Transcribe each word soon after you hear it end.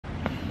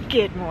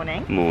Good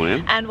morning.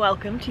 Morning. And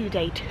welcome to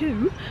day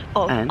 2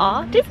 of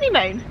our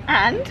Disneymoon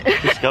and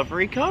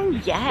Discovery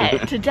Cove. Yeah,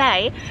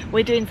 today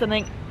we're doing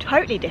something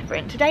totally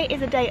different. Today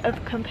is a day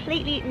of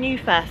completely new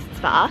firsts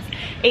for us.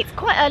 It's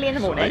quite early in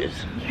the morning.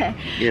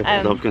 Yeah,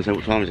 I was going to say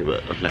what time is it,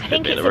 but I've left I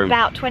think it's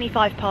about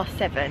 25 past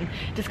 7.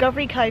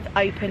 Discovery Cove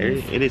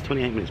opens... It is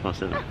 28 minutes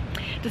past 7.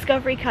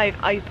 Discovery Cove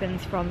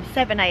opens from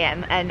 7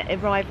 AM and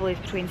arrival is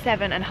between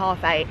 7 and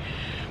half 8.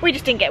 We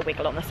just didn't get a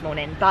wiggle on this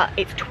morning, but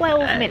it's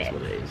 12 minutes.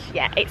 What it is.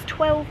 Yeah, it's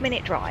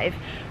 12-minute drive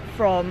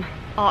from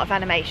Art of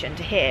Animation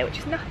to here, which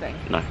is nothing.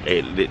 No,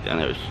 and it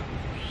was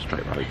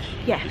straight roads.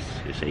 Yeah.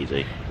 It's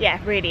easy. Yeah,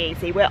 really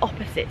easy. We're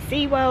opposite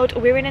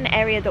SeaWorld. We're in an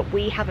area that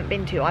we haven't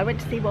been to. I went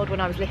to SeaWorld when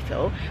I was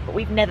little, but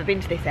we've never been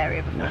to this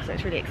area before, so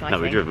it's really exciting.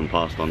 No, we've driven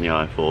past on the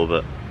I-4,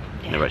 but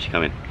never actually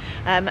come in.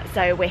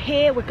 So we're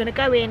here, we're going to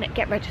go in,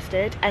 get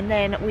registered, and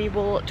then we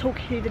will talk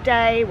through the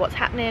day, what's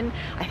happening.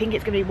 I think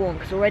it's going to be warm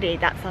because already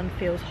that sun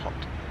feels hot.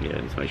 Yeah,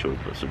 let's make sure we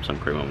put some sun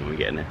cream on when we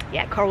get in there.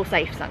 Yeah, coral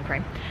safe sun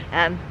cream.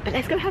 But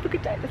let's go have a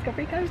good day at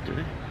Discovery Cove.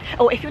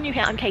 Oh, if you're new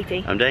here, I'm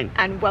Katie. I'm Dane.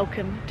 And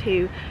welcome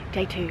to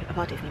day 2 of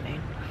our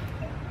Disneymoon.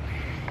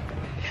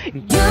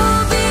 You'll be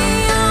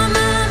on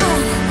my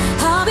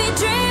mind. I'll be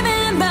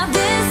dreaming about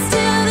this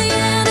till the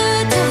end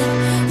of the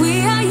time.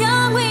 We are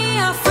young, we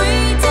are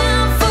free,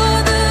 down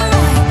for the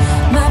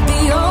ride. Might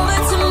be over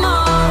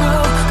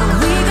tomorrow, but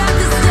we got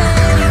to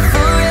stay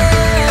forever.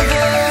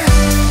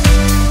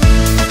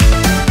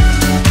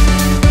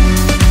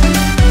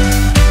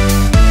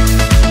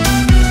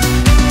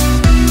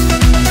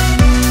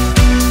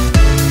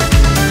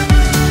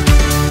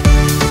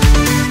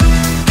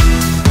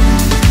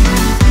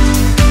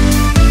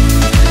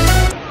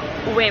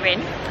 We're in.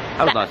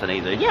 That was nice and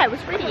easy. Yeah, it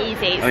was really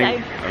easy. I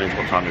mean,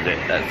 what time is it?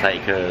 That's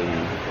taken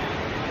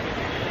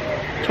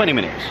 20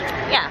 minutes.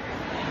 Yeah.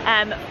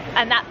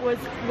 And that was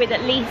with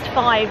at least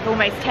 5,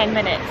 almost 10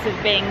 minutes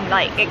of being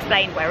like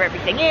explained where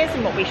everything is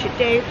and what we should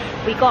do.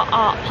 We got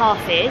our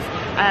passes.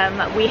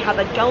 We have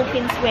a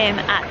dolphin swim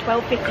at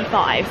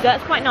 12:55, so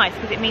that's quite nice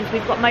because it means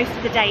we've got most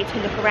of the day to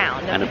look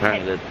around. And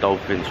apparently the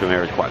dolphin swim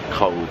area is quite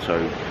cold,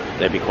 so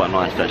it'd be quite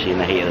nice to actually in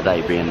the heat of the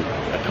day being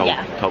a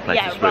cold place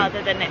to swim. Yeah,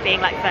 rather than it being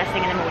like first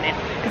thing in the morning,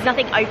 because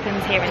nothing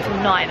opens here until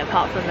 9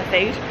 apart from the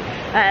food.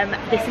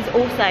 This is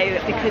also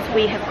because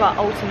we have got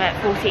ultimate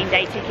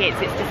 14-day tickets.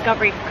 It's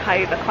Discovery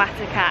Cove,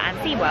 Aquatica and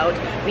SeaWorld.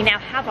 We now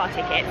have our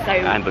tickets. So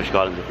and Busch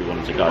Gardens if we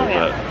wanted to go,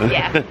 but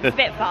yeah, it's a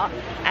bit far.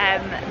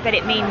 But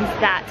it means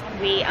that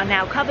we are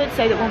now covered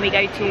so that when we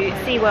go to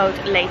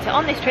SeaWorld later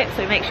on this trip,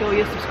 so make sure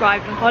you're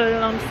subscribed and follow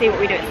along to see what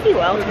we do at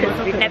SeaWorld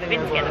because we've never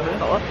been together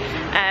before.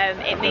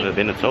 Never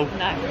been at all.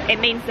 No. It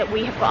means that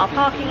we have got our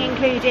parking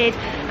included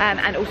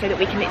and also that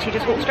we can literally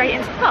just walk straight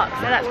into the park.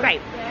 So that's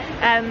great.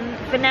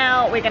 For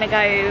now, we're going to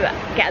go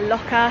get a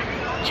locker,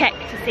 check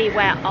to see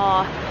where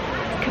our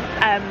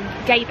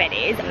daybed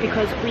is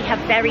because we have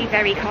very,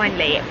 very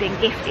kindly been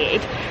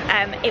gifted.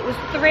 It was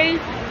through,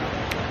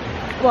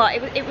 well,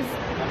 it was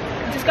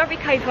Discovery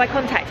Cove who I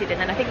contacted, and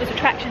then I think it was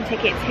Attraction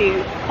Tickets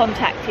who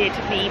contacted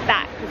me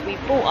back because we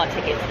bought our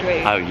tickets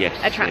through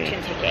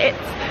Attraction Tickets.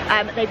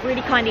 They've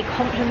really kindly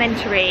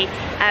complimentary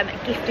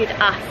gifted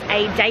us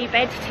a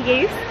daybed to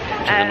use.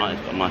 It's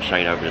got my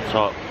shade over the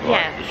top.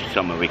 It's just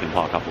somewhere we can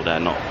park up all day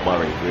and not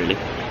worry really.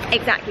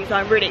 Exactly, so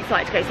I'm really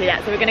excited to go see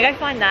that. So we're going to go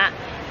find that,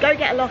 go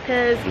get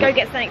lockers, go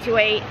get something to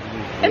eat,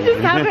 and just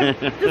have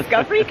a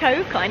Discovery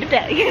Cove kind of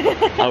day.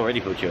 I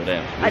already feel chilled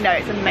out. I know,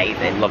 it's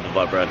amazing. I love the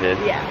vibe around here.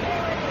 Yeah.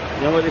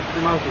 You know what this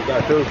reminds me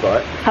of feels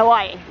like?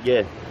 Hawaii.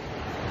 Yeah.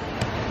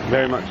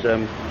 Very much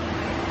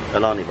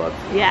Alani vibes.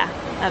 Yeah,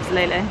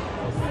 absolutely.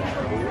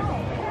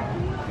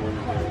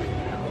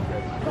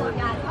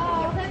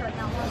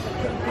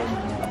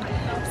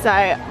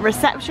 So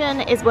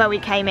reception is where we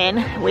came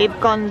in. We've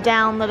gone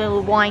down the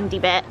little windy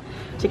bit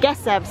to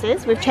guest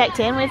services. We've checked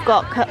in. We've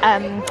got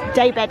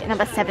daybed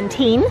number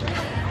 17,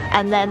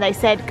 and then they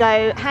said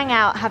go hang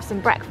out, have some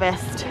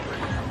breakfast,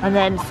 and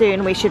then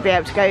soon we should be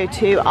able to go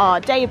to our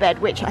daybed,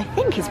 which I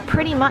think is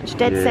pretty much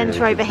dead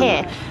center over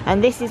here.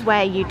 And this is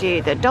where you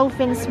do the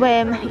dolphin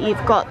swim.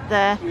 You've got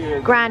the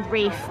Grand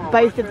Reef.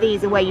 Both of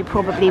these are where you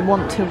probably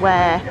want to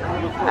wear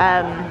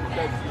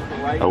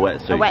a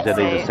wetsuit. So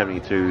these are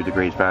 72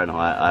 degrees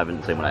Fahrenheit. I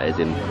haven't seen what that is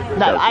in.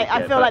 No,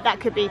 I feel like that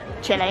could be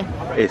chilly.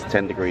 It's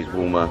 10 degrees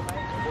warmer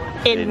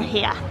in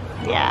here.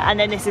 Yeah, and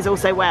then this is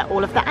also where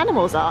all of the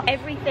animals are.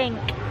 Everything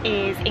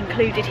is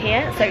included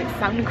here, so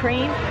sun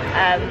cream,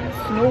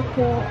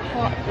 snorkel,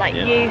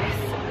 use.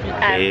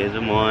 Beers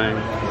and wine.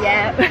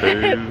 Yeah,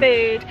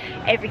 food,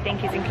 everything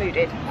is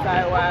included. So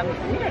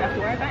we don't have to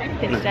worry about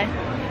anything today.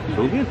 It's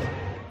all good.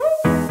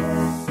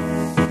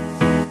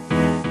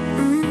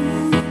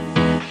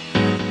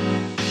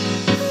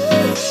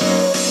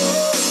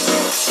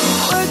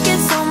 Work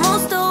is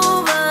almost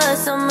over,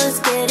 summer's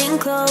getting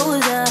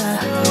closer.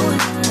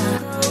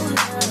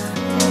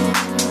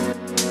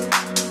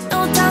 No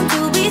time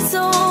to be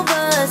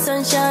sober,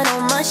 sunshine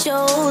on my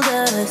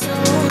shoulders.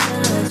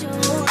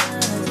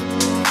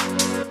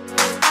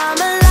 I'm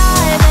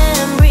alive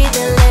and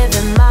breathing,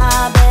 living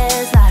my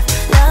best life.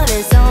 Love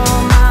is on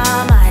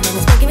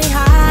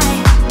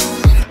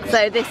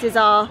So this is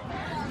our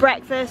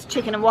breakfast,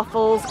 chicken and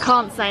waffles,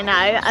 can't say no.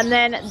 And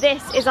then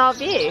this is our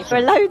view. There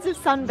are loads of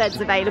sunbeds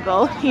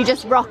available. You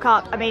just rock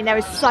up. I mean, there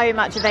is so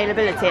much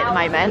availability at the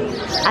moment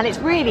and it's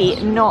really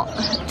not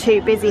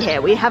too busy here.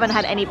 We haven't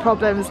had any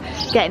problems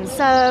getting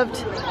served,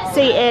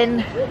 seating.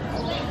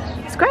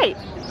 It's great.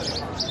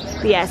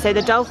 But yeah, so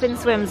the dolphin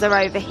swims are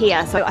over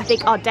here. So I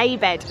think our day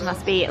bed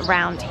must be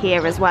around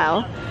here as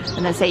well.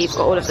 And then so you've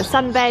got all of the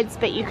sunbeds,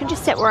 but you can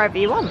just sit wherever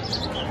you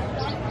want.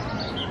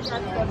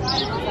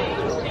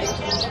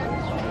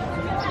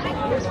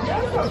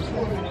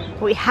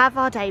 We have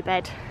our day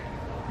bed.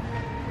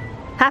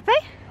 Happy?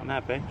 I'm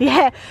happy.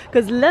 Yeah,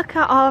 because look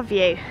at our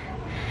view.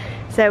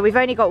 So we've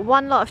only got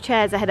one lot of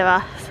chairs ahead of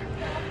us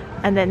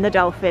and then the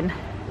dolphin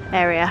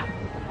area.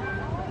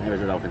 There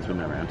is a dolphin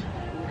swimming around.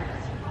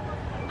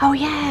 Oh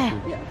yeah.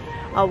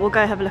 Oh, we'll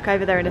go have a look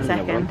over there in a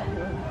second.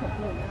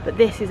 But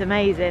this is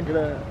amazing.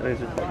 Yeah,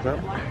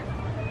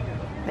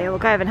 we'll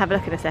go over and have a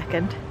look in a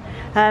second.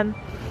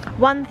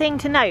 One thing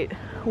to note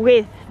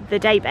with the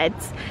day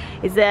beds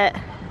is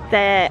that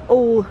they're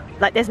all,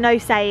 like, there's no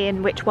say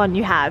in which one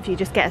you have, you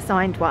just get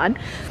assigned one,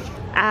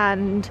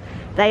 and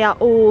they are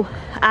all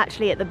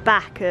actually at the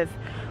back of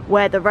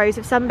where the rows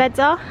of sunbeds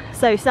are.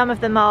 So some of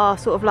them are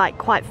sort of like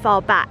quite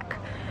far back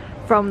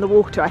from the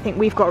water. I think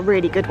we've got a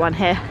really good one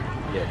here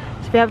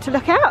to be able to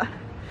look out.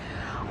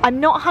 I'm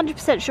not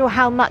 100% sure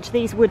how much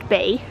these would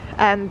be,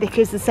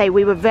 because as I say,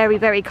 we were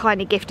very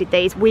kindly gifted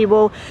these. We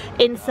will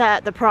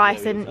insert the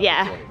price and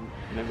yeah.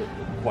 Remember,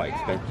 quite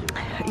expensive.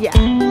 Yeah.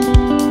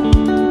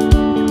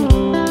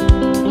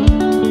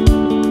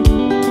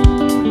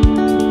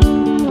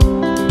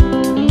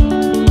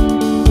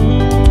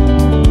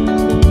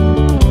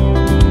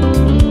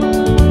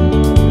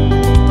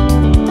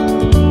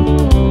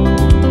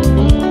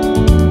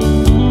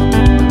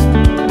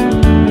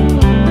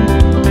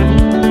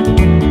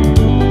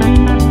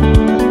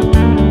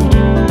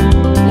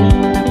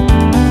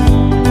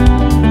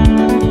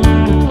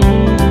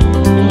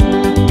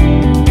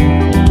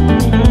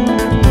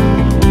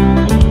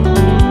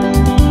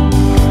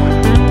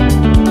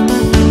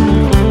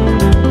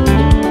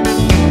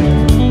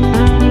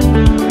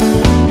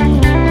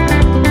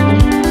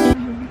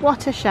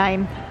 What a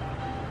shame.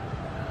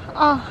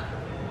 Oh,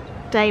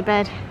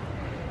 daybed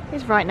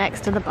is right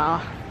next to the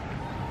bar.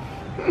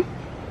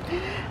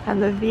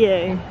 And the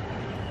view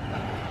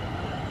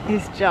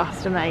is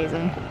just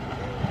amazing.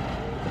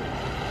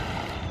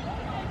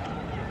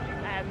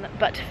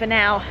 But for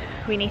now,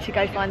 we need to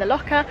go find the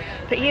locker,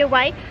 put you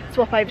away,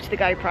 swap over to the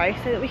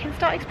GoPro so that we can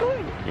start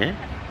exploring. Yeah.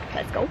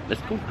 Let's go.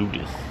 Let's go do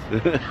this.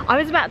 I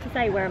was about to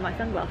say, where are my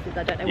sunglasses?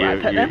 I don't know where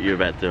I put them. You're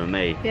about to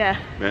me. Yeah.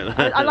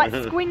 I like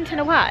squinting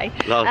away.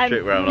 Last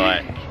trip where I'm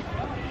like,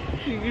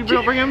 you're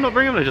not bringing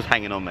them, they're just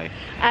hanging on me.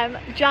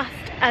 Just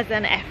as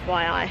an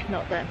FYI,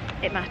 not that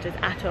it matters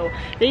at all.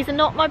 These are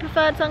not my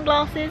preferred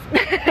sunglasses,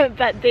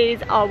 but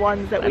these are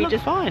ones that we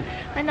just fine.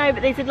 I know,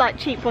 but these are like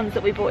cheap ones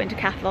that we bought in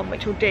Decathlon,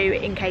 which will do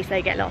in case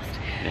they get lost.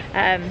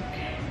 Yeah.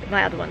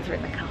 My other ones are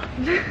in the car.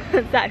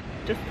 So,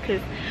 just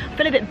because I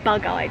feel a bit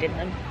bug-eyed in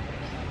them.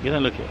 You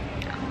don't look it.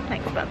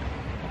 Thanks, bub.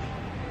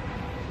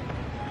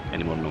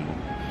 Any more normal?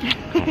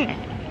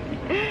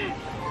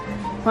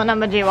 What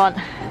number do you want?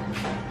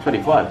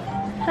 25.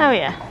 Oh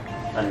yeah.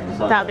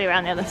 That'll be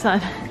around the other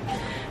side.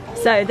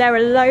 So there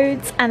are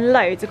loads and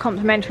loads of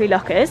complimentary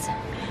lockers,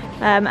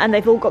 and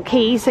they've all got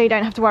keys, so you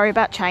don't have to worry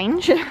about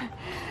change.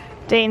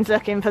 Dean's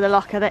looking for the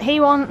locker that he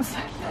wants.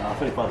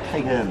 25,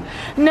 take him.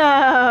 No,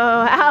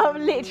 out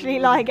of literally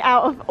like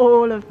out of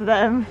all of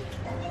them.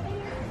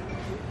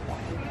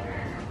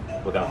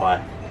 We're going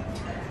high.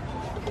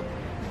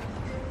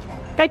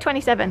 Go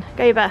 27,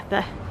 go your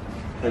birthday.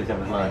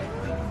 27 is low.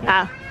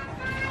 Oh.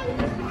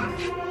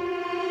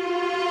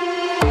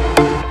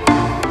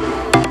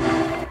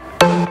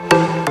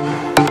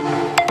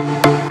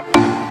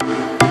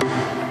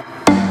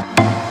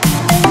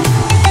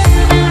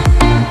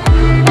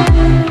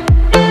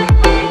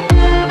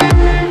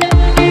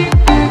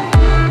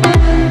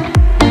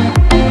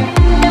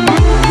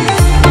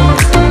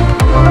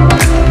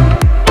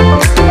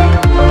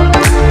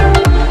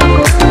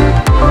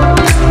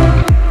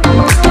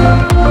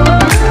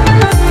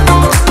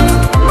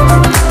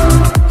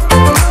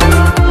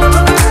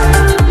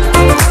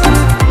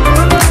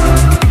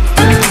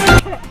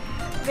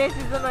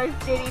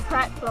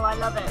 I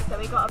love it. So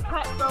we got a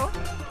pretzel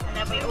and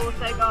then we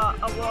also got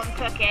a warm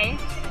cookie.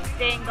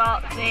 Dean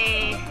got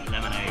the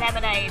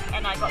lemonade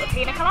and I got the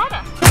pina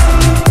colada.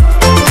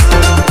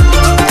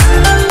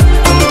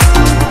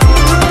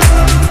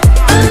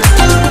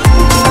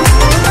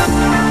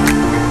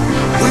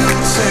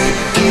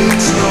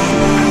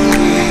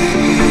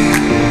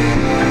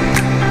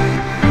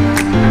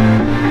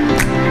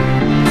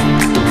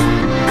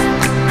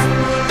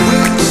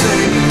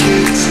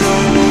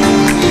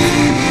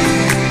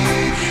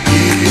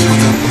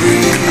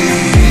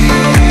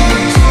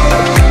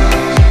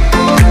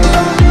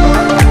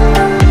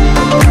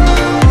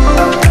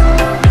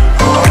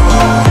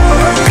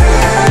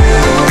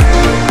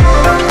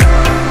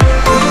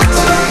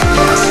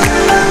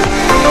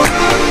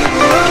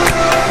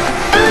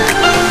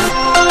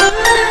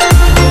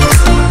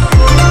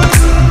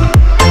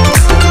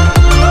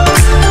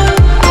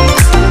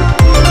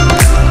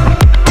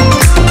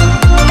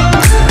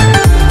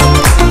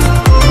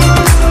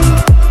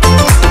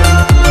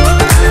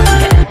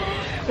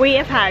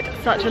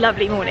 such a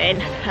lovely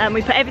morning.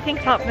 We put everything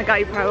apart from the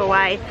GoPro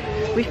away.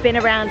 We've been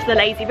around the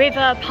lazy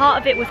river. Part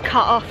of it was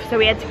cut off, so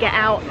we had to get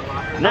out.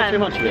 Not too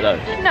much of it though.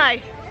 No,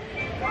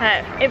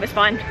 it was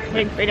fine.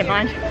 We didn't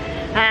mind.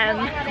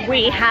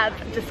 We have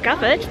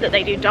discovered that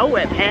they do Dole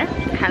Whip here.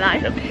 Hello.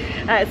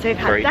 So we've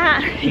had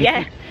that.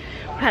 Yeah.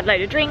 Had a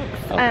load of drinks.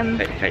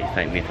 Kate's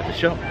taking me to the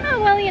shop.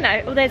 Oh well, you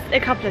know, well, there's a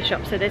couple of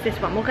shops, so there's this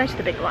one. We'll go to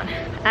the big one.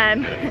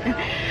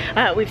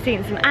 We've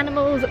seen some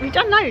animals. We've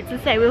done loads. As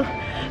I say,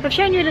 I've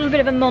shown you a little bit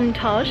of a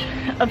montage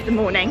of the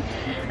morning.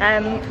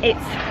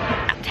 It's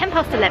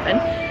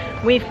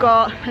 11:10. We've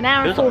got an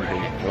hour and 40.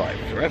 Right,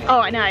 forever. Oh,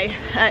 I know.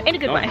 In a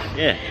good way.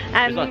 Yeah.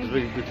 It's like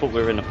we thought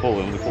we were in the pool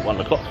and we thought one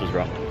of the clocks was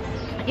wrong.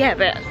 Yeah,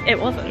 but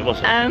it wasn't. It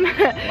wasn't.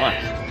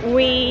 Nice.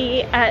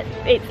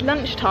 It's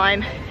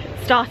lunchtime.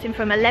 Starting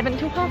from 11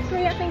 till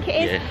 3:30, I think it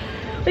is. Yeah.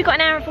 We've got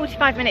an hour and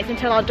 45 minutes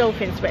until our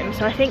dolphin swim,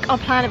 so I think our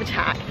plan of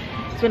attack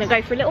is we're going to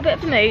go for a little bit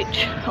of the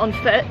mooch on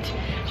foot,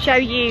 show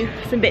you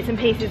some bits and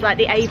pieces like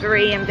the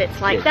aviary and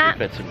bits like that.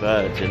 Fed some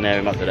birds in there,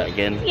 we might do that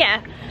again. Yeah,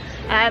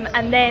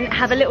 and then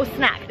have a little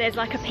snack. There's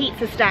like a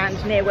pizza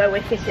stand near where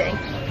we're sitting.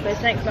 The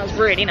snack smells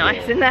really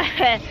nice in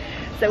there.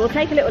 So we'll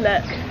take a little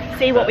look,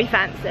 see what we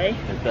fancy.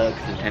 There's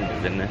burgers and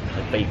tenders in there,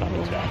 there's beef up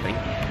into it, I think.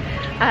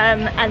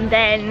 And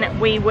then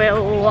we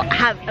will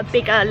have a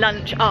bigger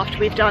lunch after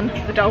we've done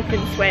the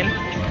dolphin swim,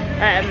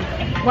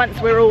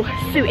 once we're all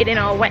suited in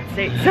our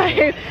wetsuits.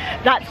 So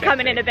that's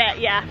coming in a bit.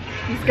 Yeah,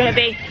 it's gonna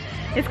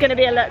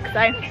be a look.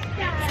 So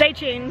stay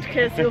tuned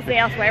because you'll see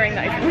us wearing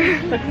those.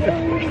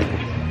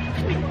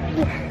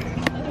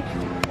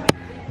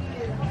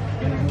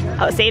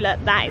 Oh, see, look,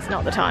 that is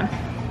not the time.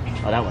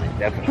 Oh, that one,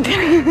 definitely.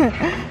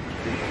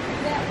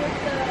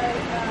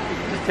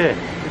 Just here.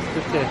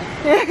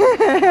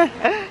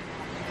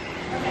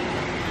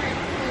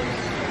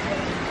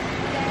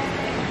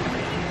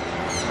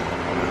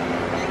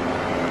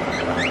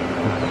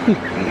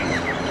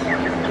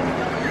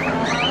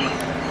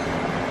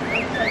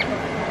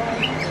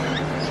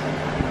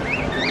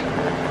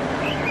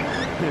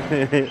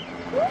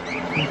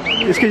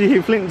 It's because you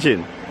keep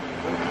flinching.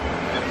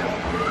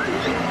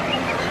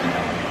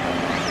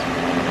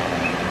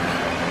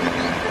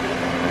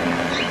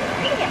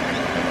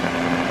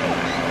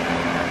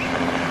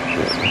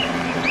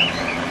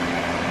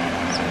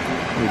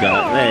 You go,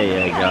 there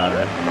you go.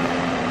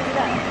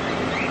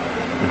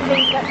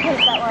 Please don't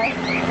taste that way.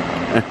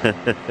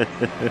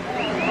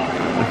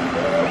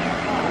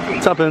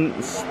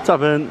 Tuppence,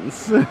 tuppence.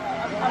 I'm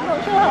not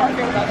sure how I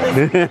feel about this.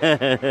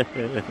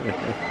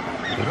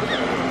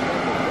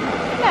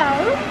 No.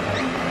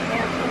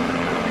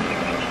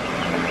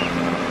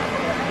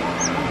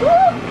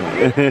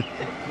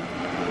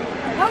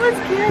 That was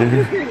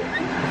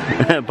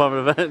cute. Apart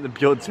from the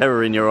pure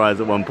terror in your eyes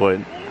at one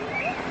point.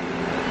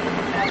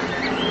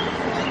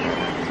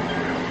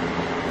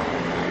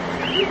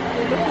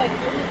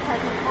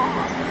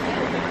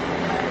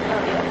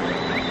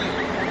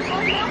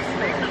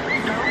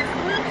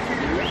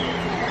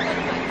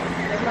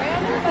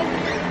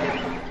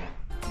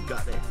 You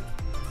got this.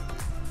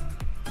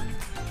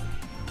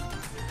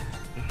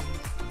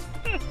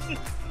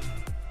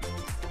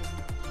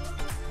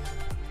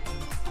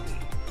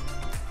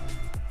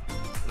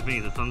 The thing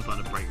is, the sun's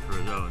starting to break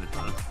through as well, and it's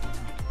like,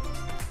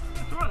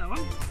 that's alright, that one.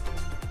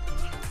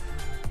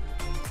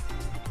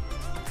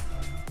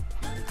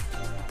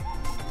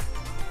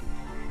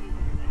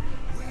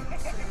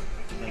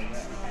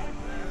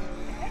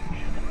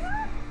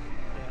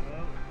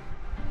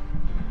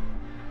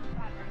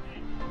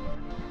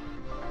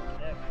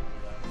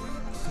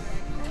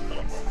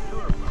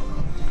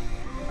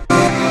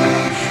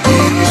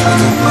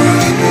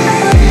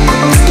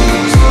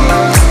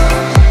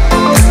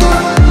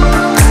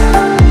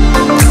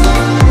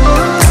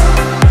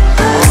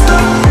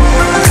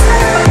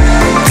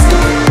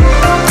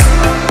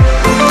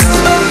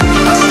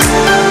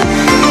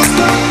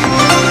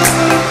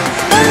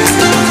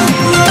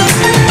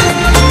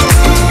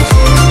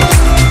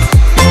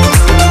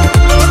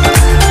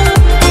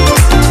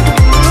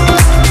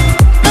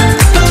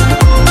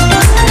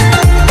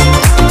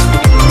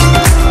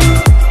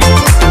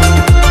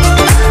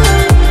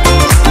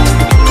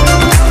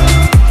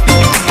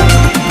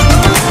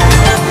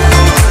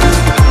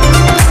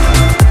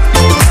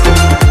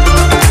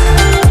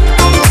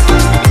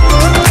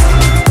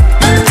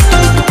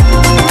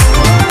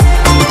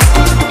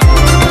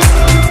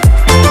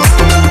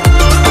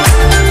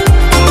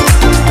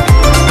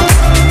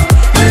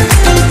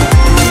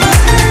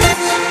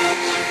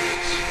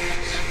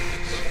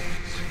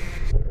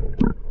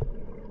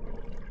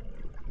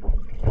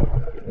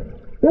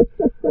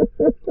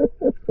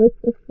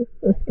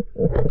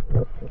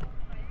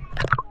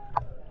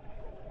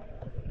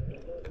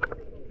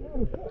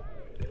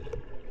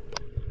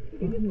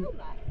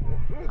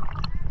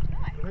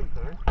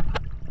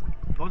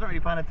 I wasn't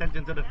really paying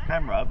attention to the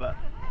camera, but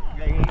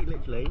yeah, he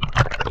literally.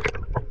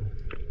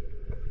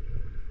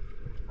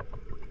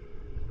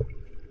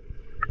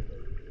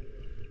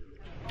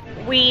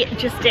 We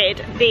just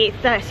did the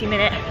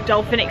 30-minute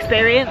dolphin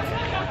experience.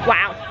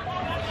 Wow,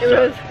 it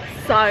was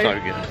so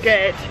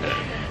good.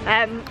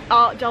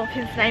 Our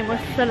dolphin's name was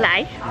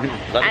Soleil.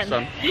 Like the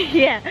sun.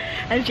 Yeah,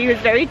 and she was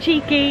very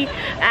cheeky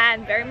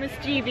and very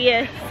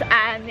mischievous,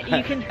 and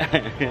you can...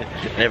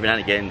 Every now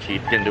and again she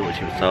didn't do what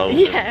she was told.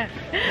 Yeah.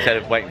 Instead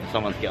of waiting for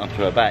someone to get onto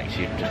her back,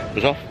 she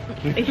was off.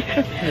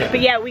 But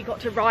yeah, we got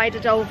to ride a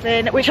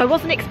dolphin, which I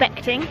wasn't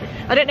expecting.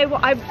 I didn't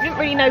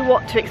really know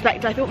what to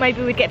expect. I thought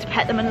maybe we'd get to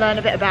pet them and learn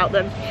a bit about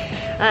them.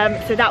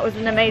 So that was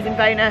an amazing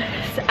bonus.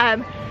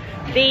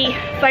 The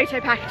photo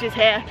packages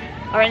here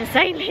are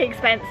insanely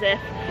expensive,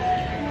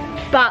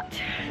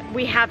 but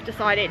we have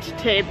decided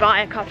to buy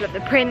a couple of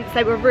the prints.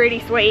 They were really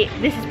sweet.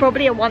 This is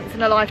probably a once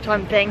in a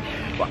lifetime thing.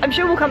 Well, I'm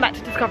sure we'll come back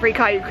to Discovery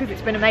Cove because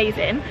it's been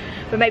amazing,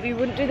 but maybe we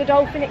wouldn't do the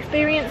dolphin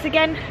experience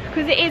again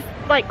because it is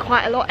like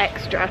quite a lot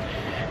extra.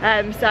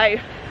 So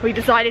we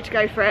decided to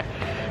go for it.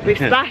 We've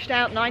splashed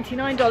out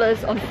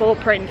 $99 on 4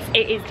 prints.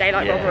 It is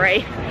daylight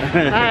robbery.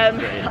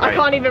 I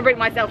can't even bring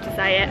myself to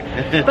say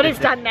it, but it's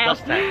done now.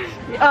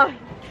 Oh,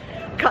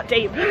 cut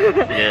deep.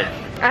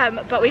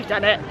 Yeah. But we've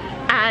done it,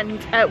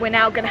 and we're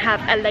now going to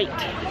have a late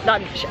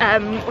lunch.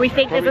 We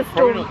think there's a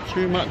storm. Probably not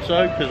too much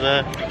though,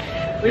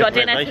 because we got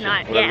dinner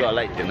tonight. Well, we've got a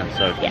late dinner,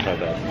 so it's not so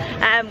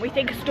bad. We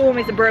think a storm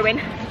is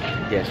brewing.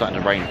 Yeah, it's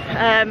starting to rain.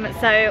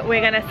 So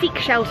we're going to seek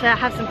shelter,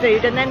 have some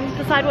food, and then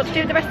decide what to do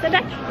with the rest of the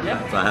day.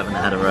 Yeah. So I haven't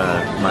had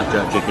my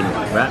jerk chicken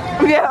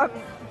wrap. Yeah.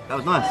 That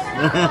was nice.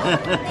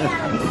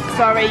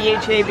 Sorry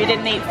YouTube, you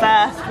didn't eat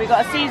first. We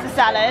got a Caesar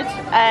salad,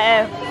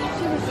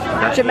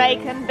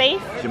 Jamaican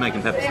beef.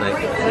 Jamaican pepper steak.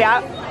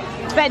 Yeah.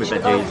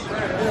 Vegetables.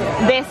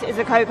 Veggies. This is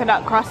a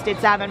coconut crusted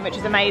salmon, which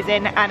is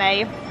amazing, and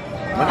a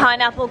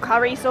pineapple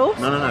curry sauce.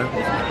 No,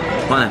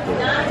 it's pineapple.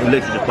 It's literally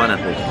just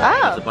pineapple.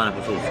 Oh. It's a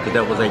pineapple sauce, because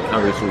there was a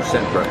curry sauce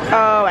separate.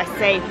 Oh, I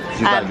see. So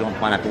you guys want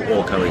pineapple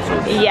or curry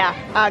sauce? Yeah,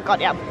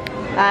 got ya.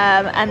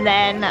 And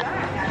then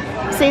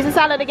Caesar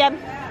salad again.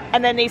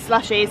 And then these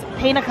slushies.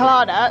 Pina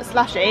colada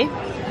slushy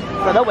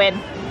for the win.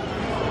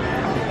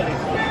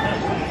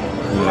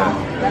 Yeah.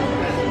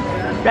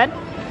 Red?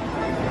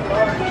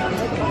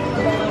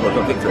 Well,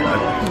 I picked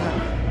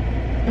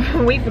it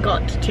though. We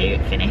forgot to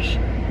finish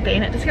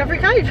being at Discovery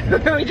Cove.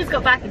 We just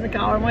got back in the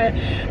car and we're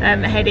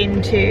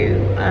heading to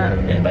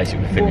yeah,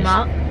 basically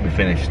we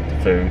finished the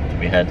food that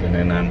we had, and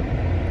then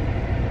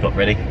got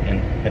ready and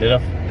headed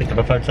off, picked up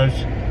our photos.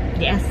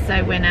 Yes,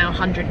 so we're now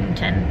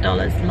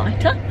 $110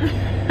 lighter,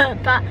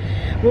 but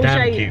we'll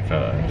show you. Cute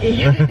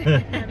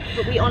photos.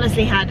 But we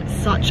honestly had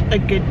such a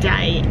good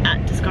day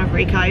at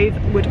Discovery Cove.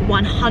 Would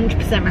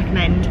 100%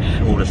 recommend.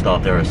 All the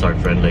staff there are so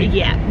friendly.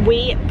 Yeah,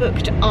 we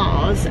booked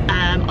ours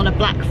on a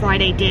Black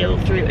Friday deal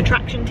through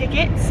attraction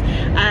tickets.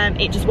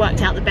 It just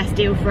worked out the best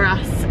deal for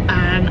us,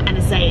 and I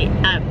say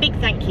a big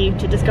thank you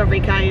to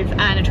Discovery Cove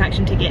and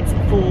attraction tickets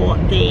for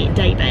the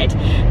daybed,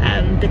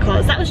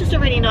 because that was just a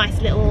really nice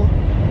little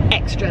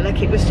extra.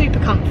 Like, it was super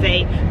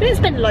comfy. We didn't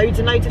spend loads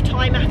and loads of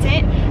time at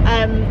it.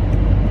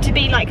 To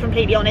be like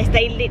completely honest,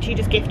 they literally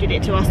just gifted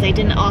it to us. They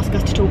didn't ask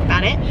us to talk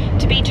about it.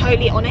 To be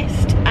totally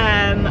honest,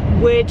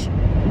 would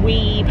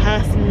we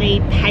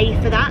personally pay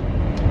for that?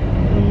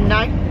 No,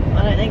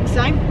 I don't think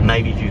so.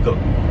 Maybe if you've got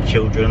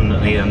children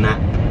that need a nap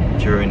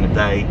during the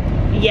day.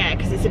 Yeah,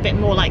 because it's a bit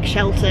more like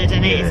sheltered,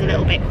 and it is a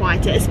little bit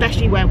quieter,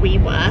 especially where we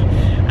were.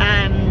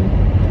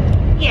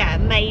 Yeah,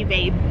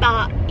 maybe,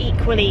 but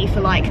equally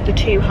for like the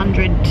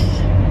 200,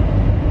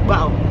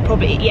 well,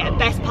 probably, yeah,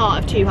 best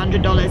part of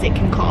 $200 it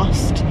can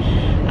cost.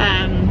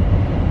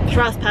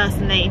 For us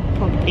personally,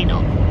 probably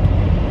not.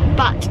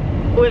 But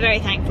we're very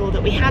thankful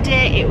that we had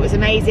it. It was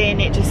amazing.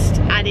 It just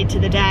added to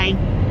the day.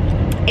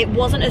 It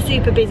wasn't a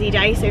super busy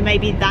day, so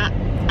maybe that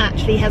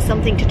actually has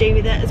something to do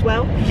with it as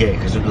well. Yeah,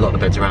 because a lot of the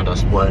beds around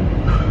us weren't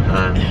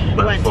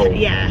full.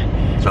 Yeah.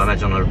 So I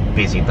imagine on a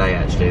busy day,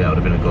 actually, that would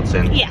have been a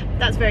godsend. Yeah,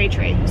 that's very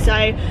true.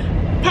 So,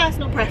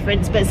 personal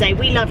preference, but say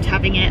we loved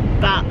having it,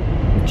 but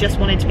just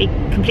wanted to be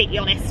completely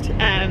honest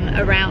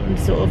around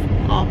sort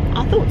of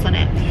our thoughts on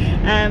it.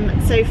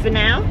 So for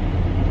now,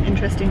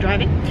 interesting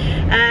driving.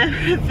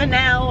 For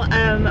now,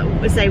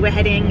 say we're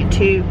heading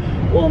to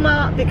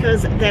Walmart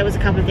because there was a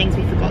couple of things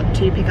we forgot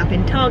to pick up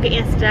in Target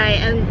yesterday,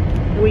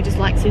 and we just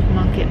like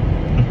supermarket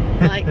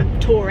like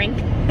touring.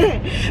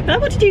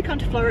 But what did you come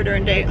to Florida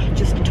and do? I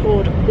just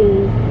toured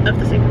all of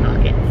the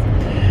supermarkets,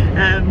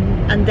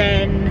 and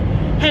then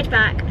head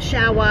back,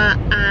 shower,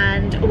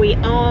 and we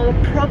are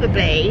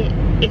probably,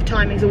 if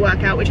timings will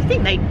work out, which I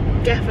think they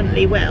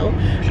definitely will,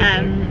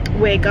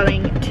 we're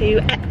going to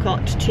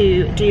EPCOT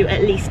to do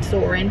at least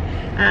soaring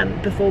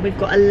before we've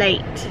got a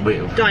late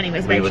dining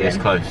reservation. We were this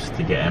close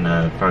to getting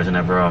a Frozen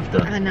Ever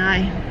After. I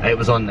know. It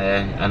was on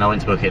there and I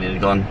went to book it and it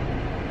had gone,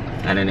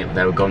 and then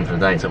they were gone for the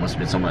day, so it must have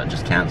been someone that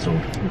just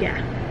cancelled.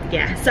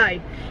 Yeah, so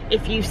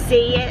if you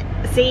see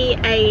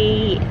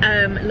a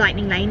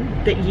lightning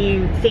lane that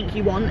you think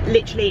you want,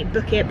 literally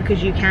book it,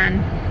 because you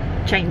can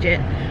change it.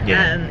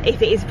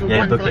 If it is for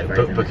one flight.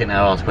 Book it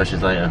now, ask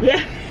questions later.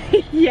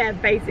 Yeah,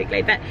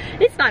 basically. But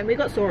it's fine, we've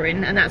got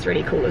soaring, and that's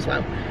really cool as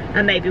well.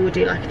 And maybe we'll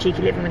do like a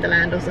cheeky Living with the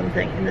Land or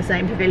something in the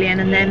same pavilion,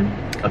 and then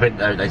I think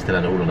they still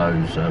had all of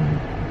those.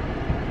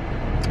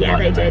 Yeah,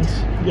 they did.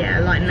 Yeah,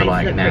 lightning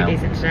lanes look pretty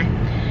decent today.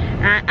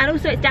 And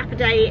also it's Dapper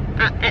Day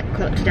at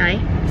EPCOT today,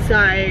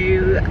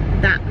 so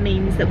that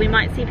means that we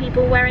might see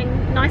people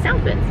wearing nice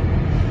outfits.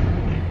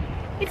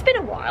 It's been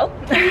a while.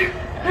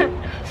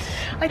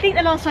 I think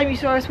the last time you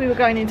saw us we were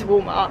going into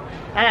Walmart.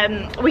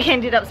 We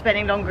ended up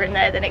spending longer in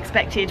there than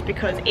expected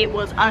because it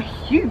was a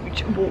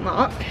huge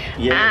Walmart.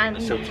 Yeah,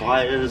 and some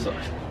tyres.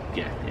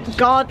 Yeah.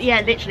 God,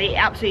 yeah, literally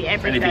absolutely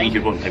everything. Anything you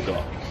could want, they've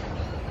got.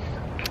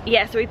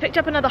 Yeah, so we picked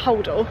up another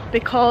holdall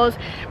because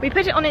we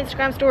put it on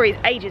Instagram stories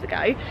ages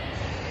ago.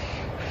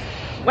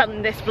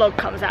 When this vlog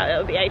comes out,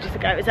 it'll be ages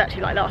ago. It was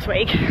actually like last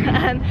week.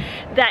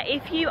 That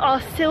if you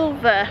are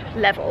silver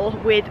level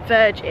with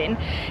Virgin,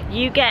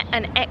 you get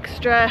an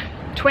extra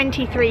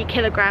 23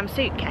 kilogram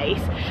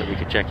suitcase. So we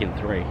could check in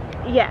 3.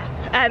 Yeah,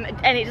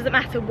 and it doesn't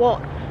matter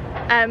what,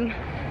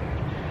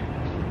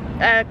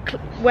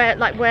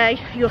 where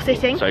you're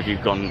sitting. So if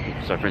you've gone,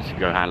 so for instance, you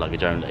go hand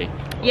luggage only.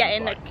 Yeah,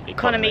 in like the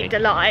economy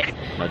delight.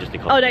 No, just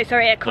economy. Oh no,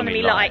 sorry,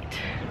 economy light.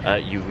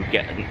 You would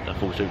get a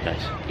full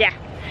suitcase. Yeah,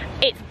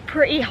 it's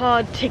pretty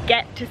hard to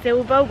get to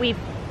silver. We've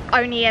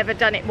only ever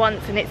done it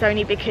once, and it's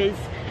only because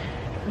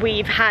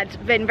we've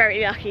been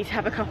very lucky to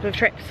have a couple of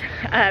trips.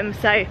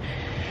 So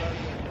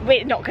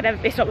it's not gonna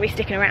be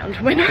sticking around.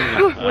 We're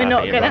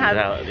not gonna have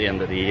out at the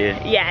end of the year.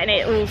 Yeah, and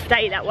it will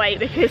stay that way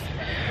because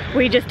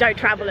we just don't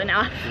travel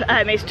enough.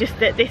 It's just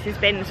that this has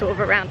been sort of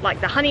around like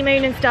the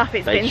honeymoon and stuff.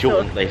 It's been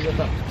sort of, they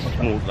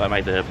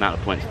made the amount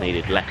of points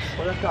needed less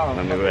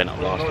when we went up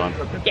last time.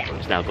 Yeah,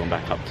 it's now gone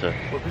back up to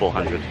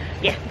 400.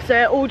 Yeah, so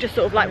it all just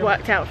sort of like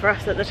worked out for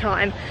us at the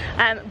time.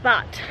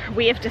 But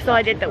we have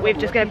decided that we're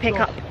just going to pick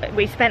up.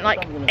 We spent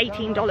like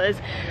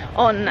 $18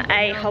 on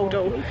a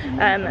holdall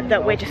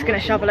that we're just going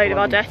to shove a load of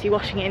our dirty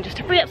washing in just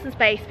to free up some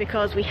space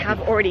because we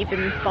have already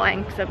been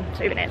buying some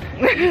souvenirs.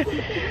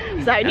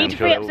 So I need to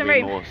free up some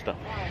room.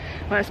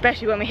 Well,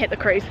 especially when we hit the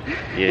cruise.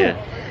 Yeah.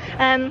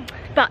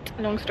 But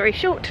long story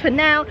short, for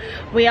now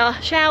we are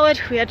showered,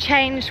 we are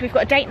changed, we've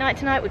got a date night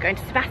tonight, we're going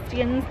to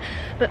Sebastians.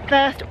 But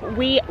first,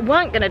 we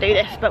weren't going to do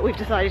this, but we've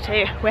decided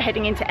to. We're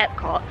heading into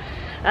EPCOT.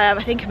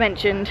 I think I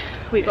mentioned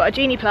we've got a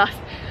Genie Plus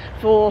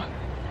for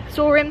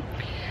soaring,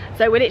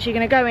 so we're literally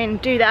going to go in,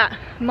 do that,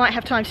 might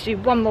have time to do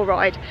one more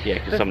ride. Yeah,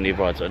 because some of the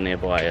rides are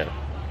nearby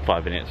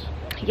 5 minutes.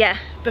 Yeah,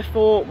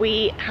 before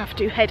we have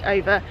to head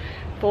over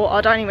for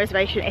our dining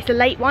reservation. It's a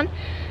late one.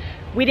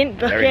 We didn't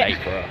book Very it. late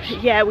for us.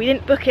 Yeah, we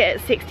didn't book it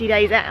at 60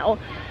 days out.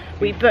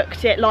 We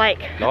booked it like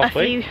last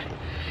a few. Week?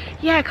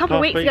 Yeah, a couple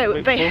of weeks ago.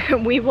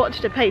 Week we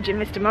watched a Page in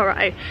Mr.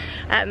 Morrow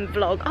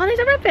vlog. Oh, there's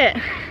a rabbit.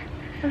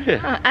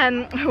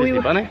 Oh,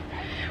 yeah.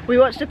 We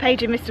watched a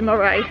Page in Mr.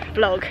 Morrow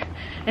vlog,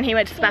 and he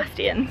went to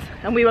Sebastians,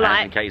 and we were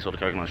like. Katie saw the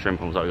coconut shrimp,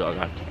 and was like, we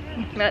gotta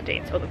go.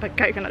 Dean saw the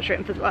coconut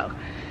shrimp as well.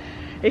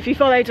 If you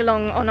followed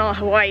along on our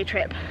Hawaii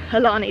trip,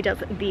 Alani does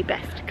the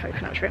best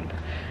coconut shrimp.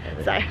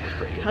 So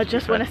I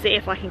just want to see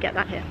if I can get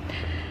that here.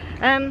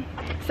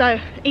 So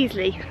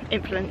easily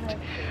influenced.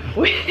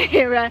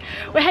 We're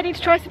heading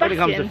to try Sebastians.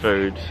 When it comes to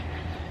food,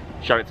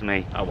 show it to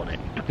me, I want it.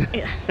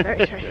 Yeah,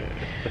 very true.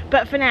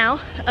 But for now,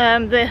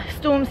 the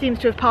storm seems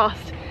to have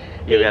passed.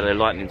 Yeah, we had a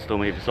lightning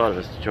storm either side of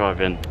us to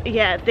drive in.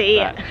 Yeah,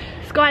 the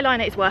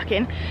Skyliner is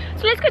working.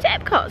 So let's go to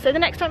EPCOT. So the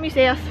next time you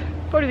see us,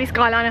 probably be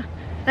Skyliner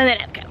and then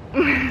EPCOT.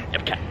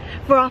 EPCOT.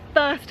 For our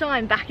first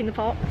time back in the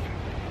park.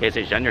 Yes,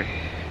 it's January.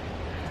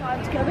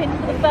 Time to go in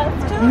for the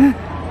first time.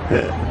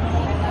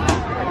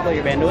 Put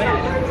your band away.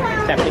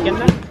 Tap it again.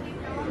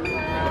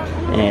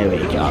 There we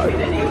go.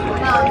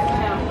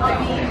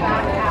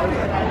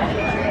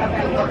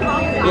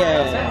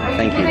 Yeah.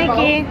 Thank you. Thank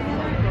you.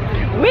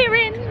 We're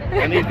in.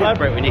 And these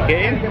vibrate when you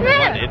get in.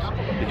 Yeah.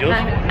 Did yours?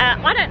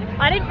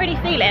 I didn't really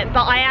feel it,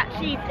 but I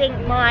actually think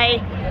my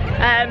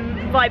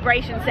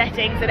vibration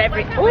settings and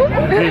every. Ooh.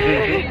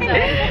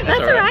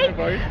 That's alright.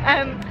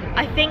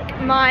 I think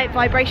my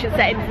vibration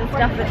settings and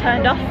stuff are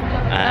turned off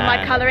and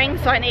my colouring,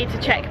 so I need to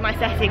check my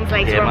settings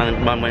later on. Yeah,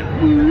 mine went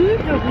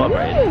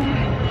vibrated.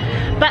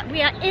 But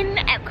we are in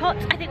EPCOT.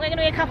 I think we're going to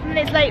be a couple of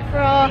minutes late for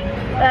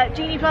our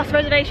Genie Plus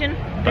reservation,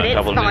 but it's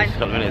fine.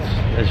 Couple of minutes,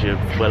 as you're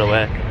well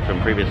aware from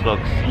previous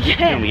vlogs.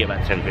 Yeah. We get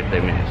about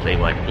 10-15 minutes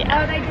leeway.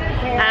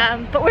 Yeah.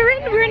 But we're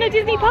in a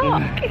Disney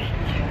park.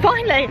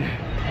 Finally.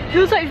 It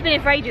feels like we've been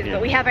here for ages,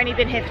 but we have only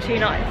been here for 2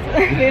 nights.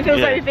 It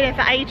feels like we've been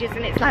here for ages,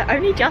 and it's like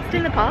only just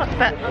in the park,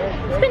 but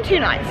it's been 2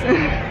 nights.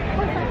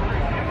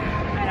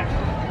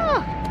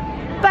 Oh,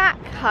 back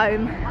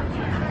home.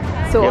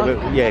 Sort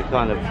of. Yeah,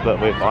 kind of, but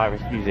with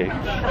Irish music.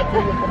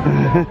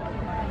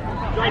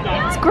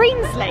 It's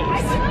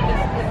Greensleeves.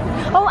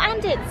 Oh,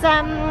 and it's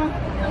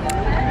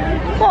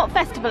what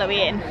festival are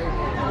we in?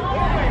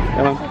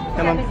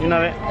 Come on, you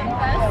know it.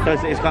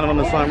 It's kind of on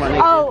the sign right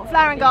next. Oh,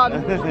 Flower and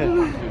Garden.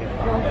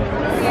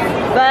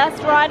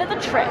 First ride of the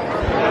trip.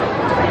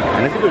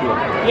 And it's a good one.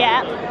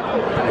 Yeah.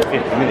 50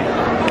 minutes.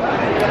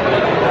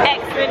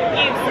 Excellent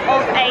use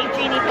of a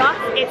Genie Plus.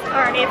 It's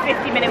currently a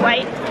 50-minute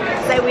wait,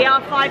 so we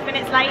are 5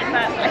 minutes late,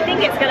 but I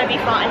think it's going to be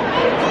fine,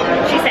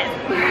 she says.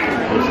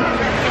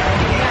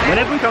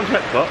 Whenever we come to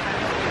EPCOT,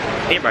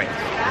 it rains.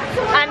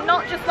 And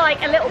not just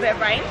like a little bit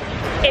of rain,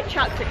 it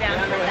chucks it down.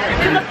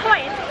 To the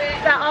point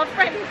that our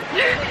friend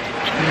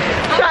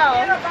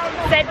Charles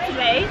said to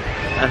me,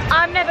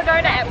 I'm never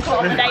going to EPCOT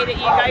on the day that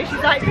you go.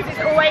 She's like, because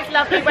it's always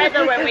lovely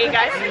weather when we go,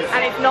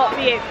 and it's not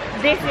for you.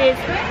 This is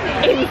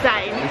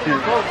insane.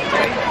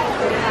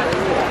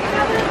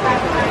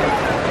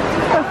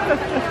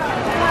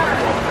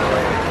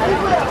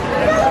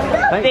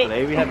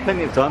 Thankfully, we had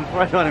plenty of time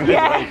for everyone in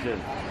reservation.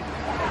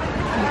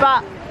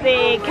 But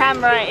the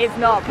camera is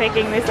not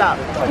picking this up.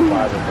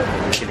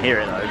 You can hear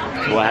it though.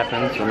 So what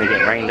happens when we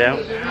get rained out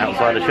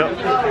outside the shop?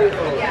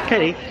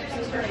 Katie,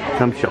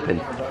 come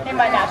shopping. In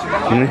my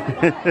natural.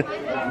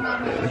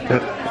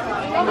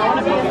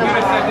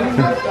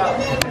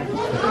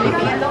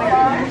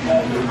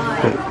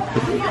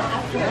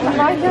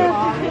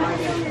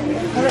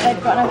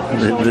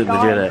 Did you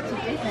hear that?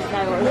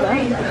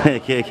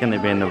 Can they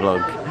be in the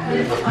vlog?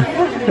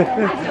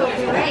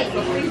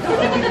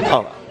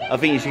 Oh, I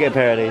think you should get a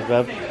pair of these,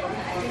 bub.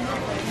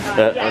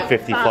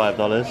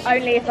 $55.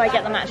 Only if I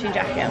get the matching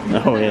jacket.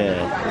 Oh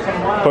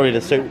yeah. Probably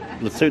the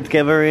suit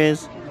together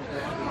is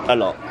a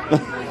lot.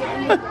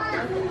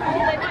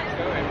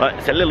 Right,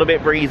 it's a little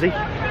bit breezy.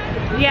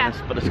 Yeah.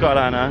 But the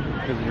Skyliner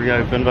is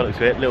reopened, but looks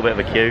a little bit of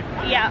a queue.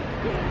 Yeah.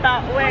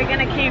 But we're going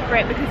to queue for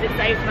it because it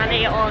saves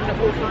money on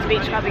walking to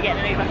Beach Club and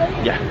getting an Uber.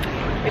 Yeah.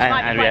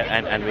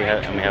 And we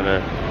have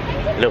a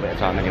little bit of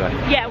time anyway.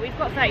 Yeah, we've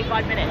got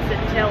 35 minutes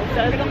until,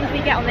 so as long as we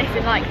get on this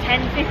in like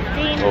 10, 15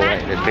 Oh minutes.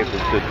 wait, there's people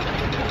good.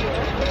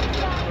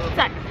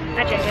 So,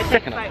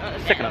 Second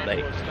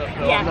update.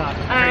 Yeah,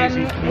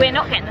 we're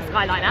not getting the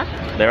Skyliner.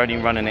 They're only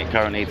running it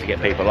currently to get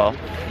people off.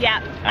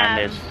 Yeah. And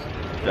there's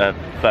a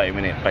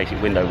 30-minute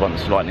basic window.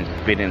 Once lightning's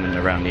been in and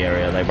around the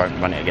area, they won't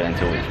run it again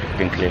until it's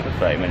been cleared for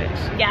 30 minutes.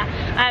 Yeah,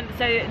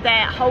 so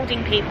they're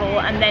holding people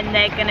and then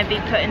they're going to be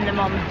putting them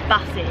on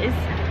buses.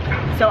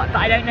 So, but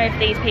I don't know if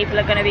these people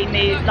are going to be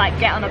moved, like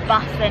get on a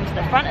bus then to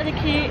the front of the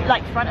queue,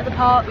 like front of the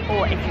park,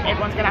 or if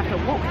everyone's going to have to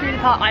walk through the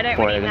park. I don't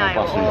really know. Or they're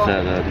going to bus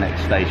into the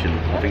next station.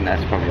 I think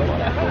that's probably what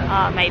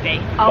happened. Maybe.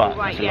 But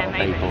Right, yeah,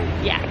 maybe. People.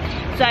 Yeah.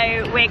 So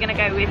we're going to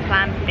go with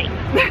plan B.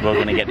 We're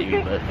going to get the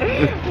Uber.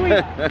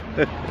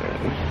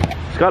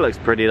 Sky looks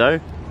pretty though.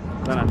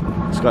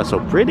 Sky's so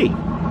pretty.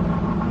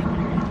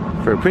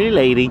 For a pretty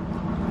lady.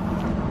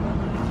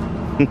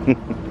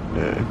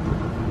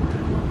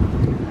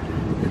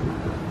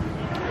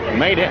 We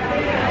made it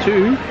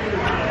to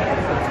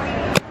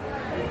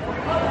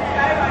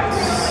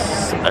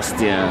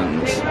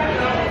Sebastians.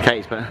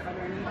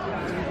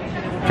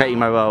 Katie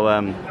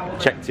Mobile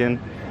checked in.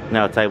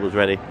 Now our table's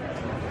ready.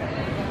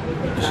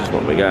 This is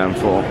what we're going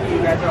for.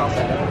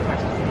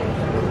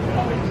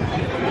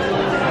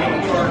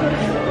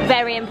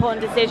 Very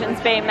important decisions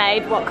being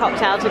made, what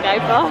cocktail to go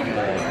for.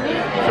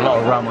 There's a lot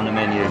of rum on the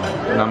menu,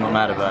 and I'm not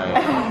mad about it.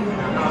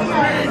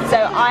 So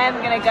I am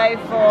going to go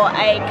for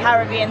a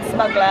Caribbean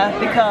smuggler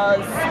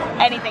because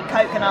anything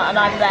coconut and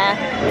I'm there.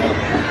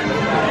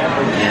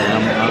 Yeah,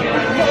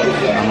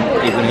 I'm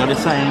either got the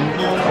same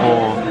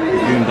or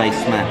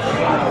moon-based smash.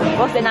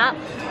 What's in that?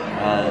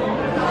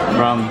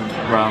 Rum,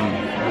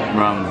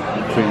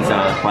 sweet and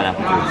sour,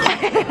 pineapple juice.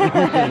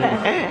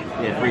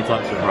 Yeah, 3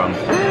 types of rum.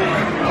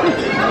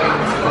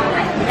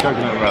 The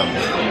coconut rum,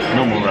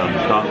 normal rum,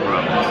 dark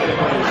rum.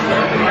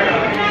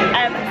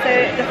 So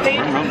the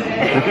food,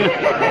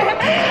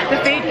 the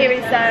food here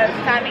is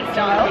family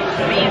style,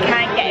 but you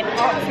can get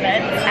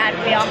enhancements, and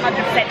we are 100%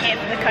 here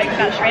for the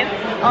coconut shrimp.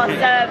 Our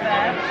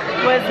server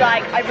was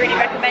like, I really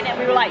recommend it.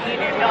 We were like, you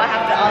do not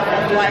have to ask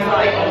us why.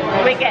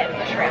 We're getting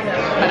the shrimp.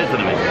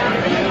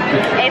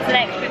 It's an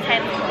extra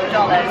 $10,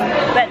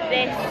 but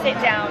this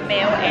sit-down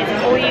meal is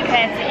all you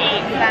care to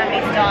eat,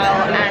 family style,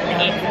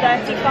 and it's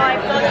 $35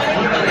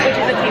 each, which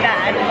isn't too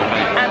bad.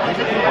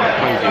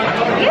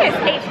 Yes,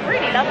 it's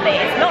really lovely.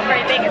 It's not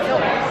very big at all.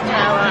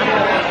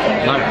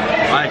 No,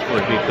 I actually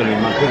would be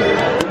filling my food.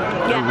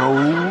 The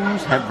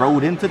rolls have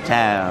rolled into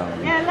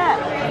town. Yeah, look.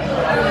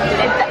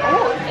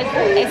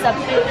 It's a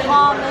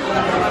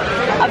parmesan.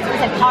 I was going to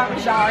say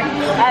parmesan.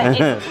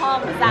 It's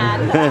parmesan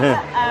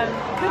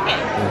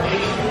cooking.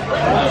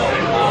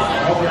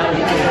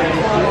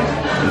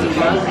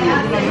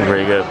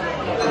 Very good.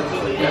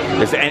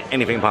 It's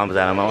anything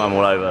parmesan, I'm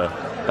all over.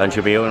 Don't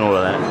you be eating all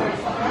of that?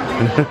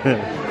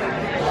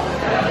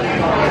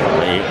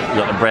 You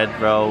got the bread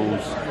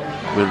rolls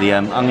with the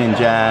onion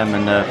jam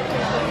and the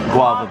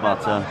guava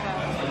butter,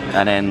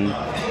 and then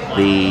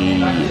the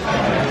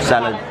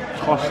salad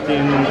tossed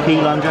in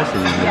key lime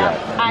dressing.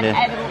 Yeah, and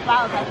edible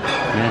flower vegetables.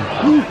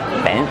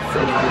 Yeah.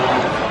 Fancy.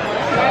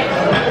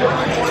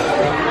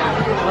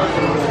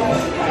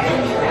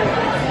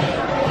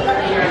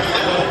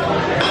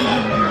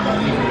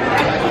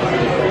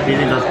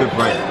 Disney does good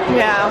bread.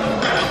 Yeah.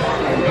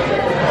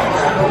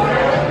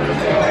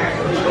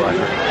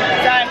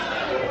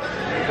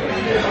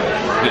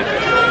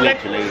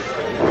 Literally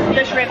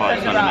The shrimp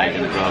has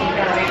arrived.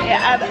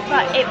 Yeah,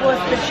 but it was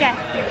the chef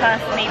who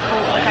personally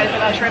pulled the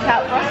coconut shrimp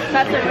out for us.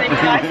 That's a really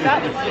nice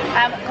touch.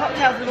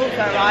 Cocktails have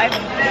also arrived.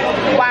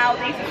 Wow,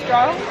 these are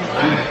strong.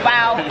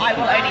 Wow, I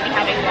will only be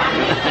having one.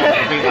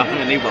 I think I'm going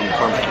to need one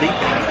before I'm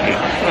sleeping.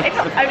 It's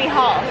only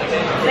half.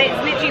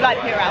 It's literally like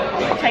pure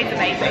alcohol. It tastes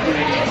amazing.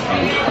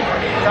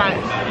 Right.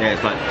 Yeah,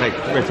 it's like,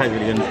 it tastes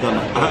really good. It's got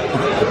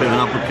a bit of an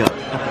uppercut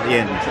at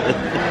the end.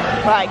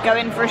 Right, go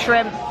in for a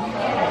shrimp.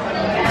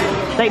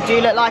 They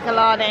do look like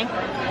Alani.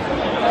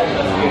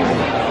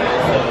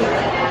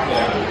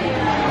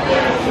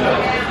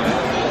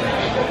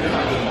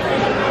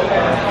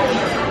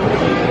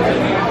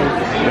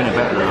 Really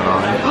better than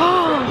Alani.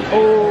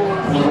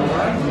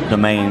 Oh. The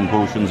main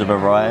portions have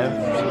arrived.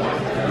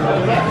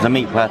 It's a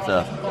meat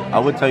platter. I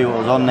would tell you what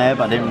was on there,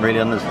 but I didn't really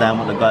understand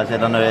what the guy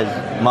said. I know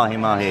there's mahi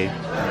mahi.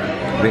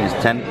 I think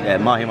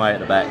it's mahi mahi at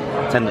the back.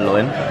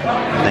 Tenderloin,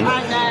 I think.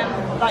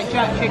 And like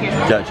jerk chicken.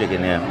 Jerk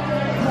chicken, yeah.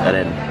 And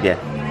then, yeah.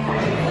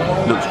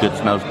 Looks good,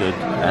 smells good.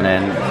 And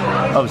then,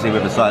 obviously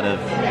with a side of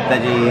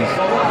veggies.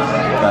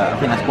 I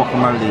think that's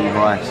guacamole,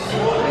 rice,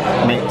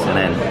 mix, and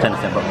then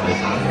 10% broccoli.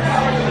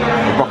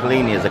 The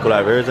broccolini as they call it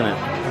over here, isn't it?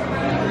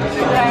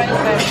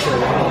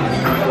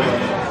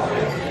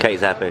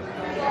 Kate's happy.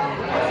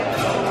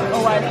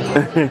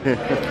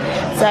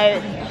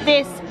 So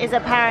this is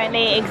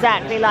apparently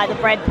exactly like the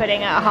bread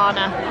pudding at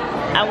Ahana,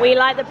 and we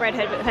like the bread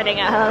pudding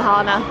at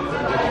Ahana.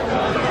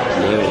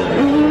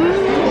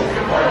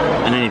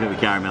 And anything with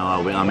caramel,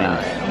 I'm in.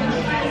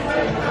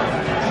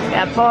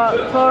 Yeah,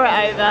 pour it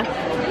over,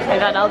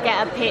 and then I'll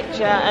get a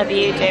picture of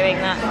you doing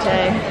that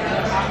too.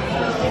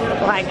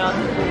 Well, hang on.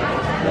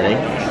 Ready?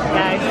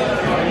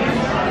 Go.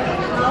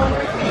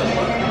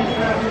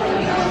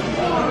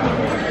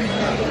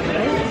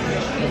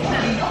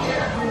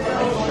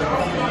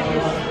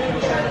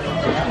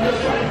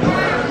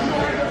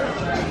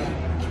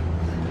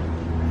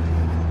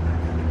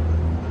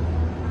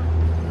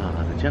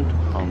 Gentle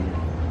hum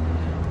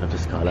of the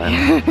skyline.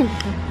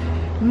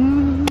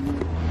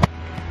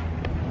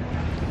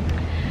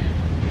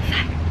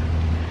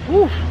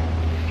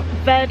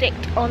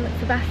 Verdict on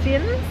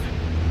Sebastians?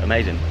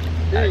 Amazing.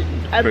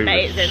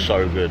 Amazing. Food was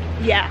so good.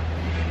 Yeah.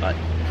 Like,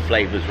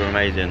 flavours were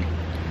amazing.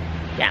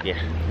 Yeah. Yeah,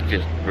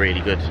 just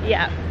really good.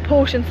 Yeah.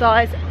 Portion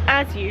size,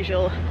 as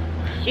usual,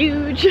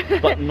 huge.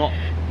 But not.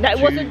 No, it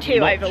wasn't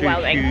too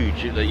overwhelming.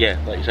 Too huge. Yeah,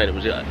 like you said, it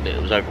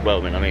was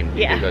overwhelming. I mean,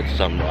 yeah. You go to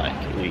some like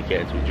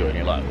weekend to enjoy, and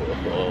you're like,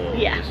 oh,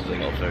 yeah. This is a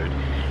lot of food.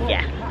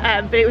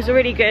 Yeah, but it was a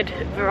really good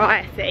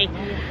variety.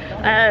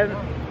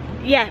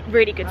 Yeah,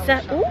 really good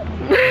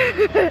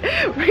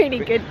really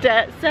good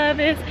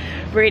service,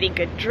 really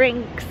good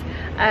drinks,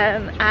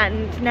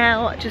 and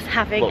now just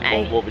having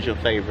what was your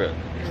favourite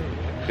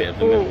bit of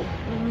the meal?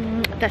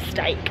 The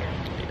steak.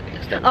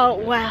 Oh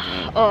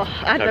wow!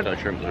 Oh, and the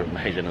shrimp were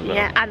amazing as well.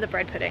 Yeah, and the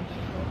bread pudding.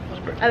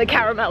 And the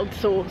caramel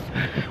sauce,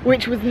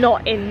 which was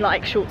not in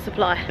like short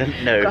supply.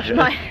 No. Gosh,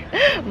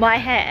 my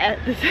hair.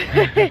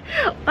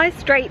 I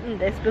straightened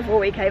this before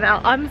we came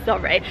out. I'm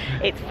sorry.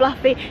 It's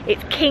fluffy.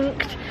 It's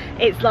kinked.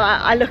 It's like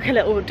I look a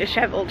little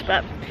dishevelled,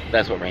 but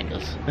that's what rain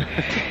does.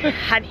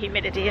 Had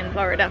humidity in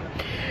Florida.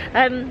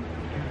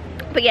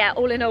 But yeah,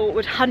 all in all,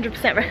 would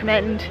 100%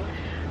 recommend.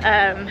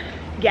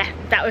 Yeah,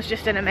 that was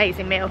just an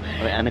amazing meal.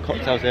 And the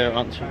cocktails there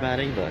aren't too bad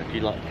either. If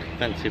you like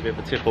fancy a bit of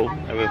a tipple,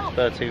 they were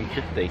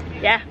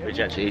 $13.50. Yeah. Which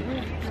actually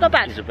it's not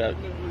bad. Is about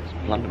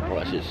London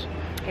prices.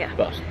 Yeah.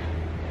 But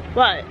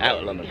well, out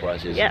of London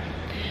prices. Yeah.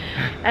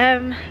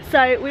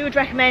 So we would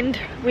recommend.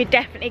 We'd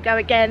definitely go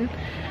again.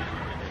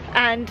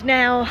 And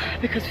now,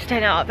 because we're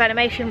staying out of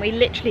animation, we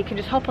literally can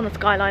just hop on the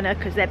Skyliner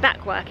because they're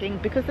back working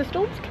because the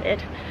storm's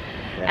cleared.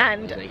 Yeah,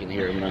 and so you can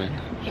hear them running.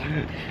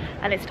 Yeah.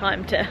 And it's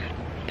time to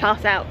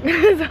pass out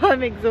because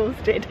I'm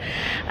exhausted.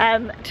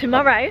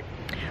 Tomorrow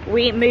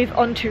we move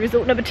on to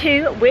resort number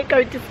 2. We're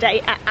going to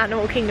stay at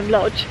Animal Kingdom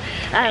Lodge.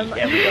 Yeah,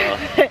 we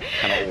are.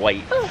 Cannot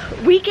wait.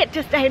 We get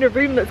to stay in a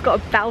room that's got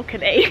a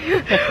balcony.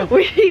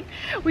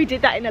 we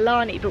did that in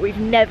Alani, but we've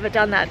never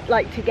done that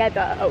like together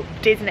at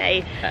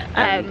Disney.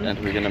 And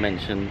we're going to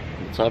mention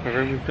the type of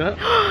room we've got.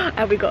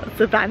 And we got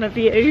Savannah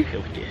view.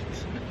 Oh, yes.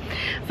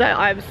 So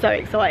I'm so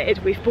excited.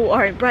 We've bought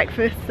our own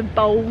breakfast, some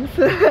bowls,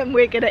 and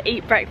we're gonna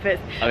eat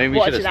breakfast. I mean, we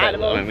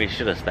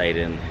should have stayed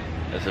in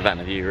the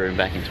Savannah View room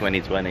back in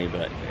 2020,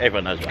 but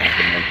everyone knows what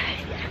happened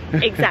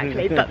then. Yeah,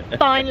 exactly. But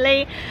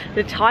finally,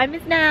 the time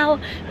is now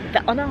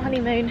that on our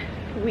honeymoon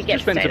we get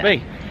just meant to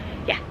be.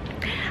 Yeah.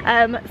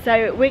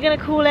 So we're gonna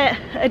call it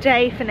a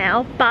day for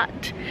now,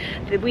 but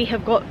we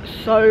have got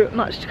so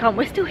much to come.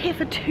 We're still here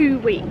for 2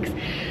 weeks,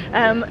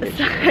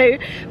 so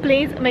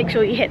please make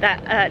sure you hit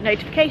that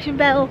notification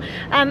bell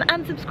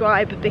and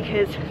subscribe,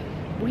 because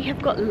we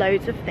have got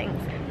loads of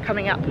things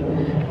coming up.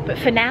 But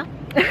for now,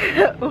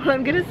 all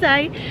I'm gonna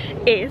say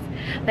is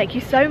thank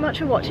you so much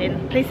for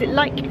watching. Please hit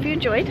like if you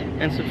enjoyed,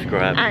 and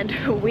subscribe,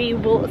 and we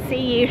will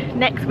see you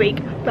next week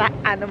for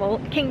Animal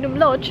Kingdom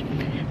Lodge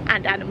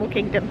and Animal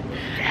Kingdom.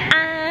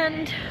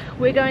 And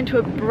we're going to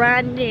a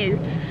brand new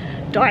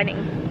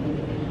dining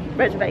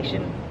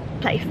reservation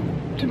place.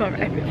 tomorrow.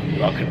 I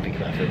couldn't think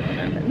about it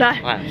right now.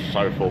 No. I am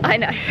so full. I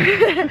know.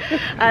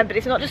 But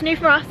it's not just new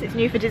for us, it's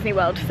new for Disney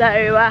World. So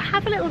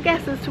have a little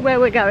guess as to where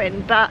we're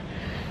going, but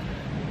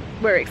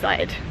we're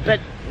excited. But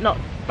not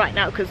right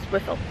now because we're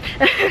full.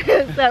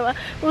 So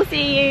we'll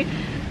see you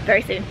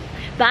very soon.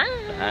 Bye.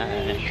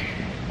 Bye.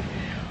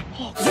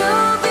 You'll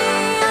be